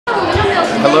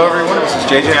Hello everyone, this is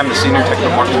JJ. I'm the Senior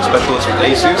Technical Marketing Specialist with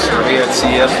ASUS. We're here at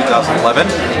CES 2011.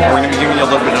 And we're going to be giving you a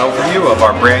little bit of an overview of our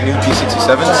brand new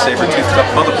P67 Sabertooth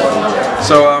Motherboard.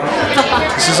 So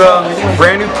this is a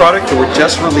brand new product that we're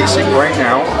just releasing right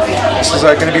now. This is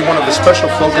going to be one of the special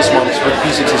focus models for the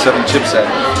P67 chipset.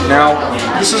 Now,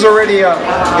 this is already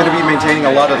going to be maintaining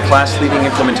a lot of the class-leading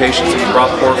implementations that we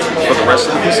brought forth for the rest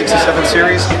of the P67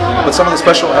 series, but some of the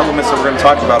special elements that we're going to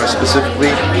talk about are specifically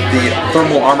the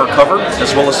thermal armor cover,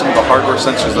 as well as some of the hardware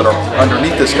sensors that are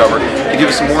underneath this cover to give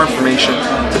us some more information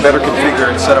to better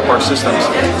configure and set up our systems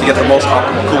to get the most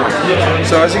optimal cooling.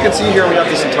 So as you can see here, we have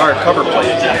this entire cover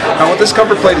plate. Now what this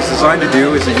cover plate is designed to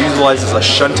do is it utilizes a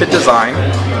shunted design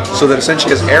so that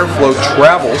essentially as airflow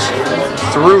travels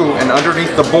through and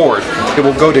underneath the board, it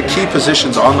will go to key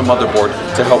positions on the motherboard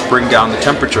to help bring down the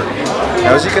temperature.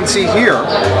 Now as you can see here,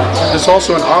 there's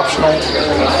also an optional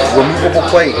removable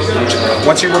plate, which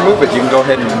once you remove it, you can go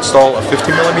ahead and install a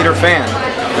 50mm fan.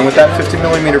 And with that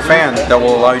 50mm fan, that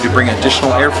will allow you to bring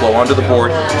additional airflow onto the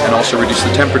board and also reduce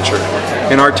the temperature.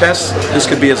 In our tests, this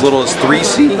could be as little as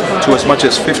 3C to as much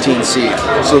as 15C.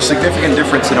 So a significant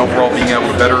difference in overall being able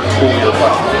to better cool your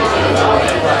platform.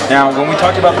 Now, when we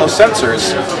talked about those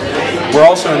sensors, we're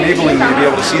also enabling you to be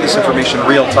able to see this information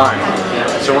real time.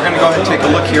 So we're going to go ahead and take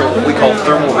a look here at what we call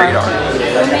thermal radar.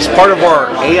 It's part of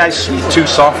our AI Suite 2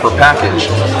 software package.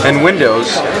 In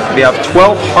Windows, we have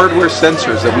 12 hardware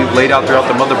sensors that we've laid out throughout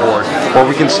the motherboard where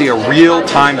we can see a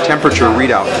real-time temperature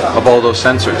readout of all those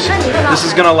sensors. This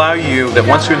is going to allow you that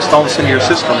once you install this into your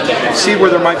system, see where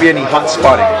there might be any hot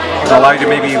spotting. It'll allow you to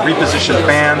maybe reposition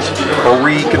fans or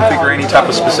reconfigure any type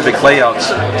of specific layouts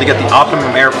to get the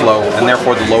optimum airflow and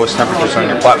therefore the lowest temperatures on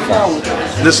your platform.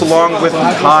 This along with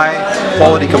the high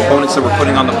quality components that we're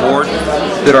putting on the board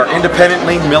that are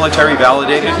independently military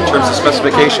validated in terms of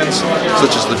specifications,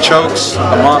 such as the chokes,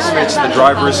 the MOSFETs, the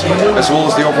drivers, as well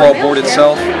as the overall board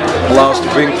itself, allow us to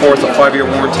bring forth a 5-year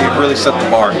warranty and really set the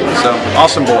bar. So,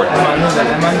 awesome board.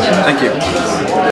 Thank you.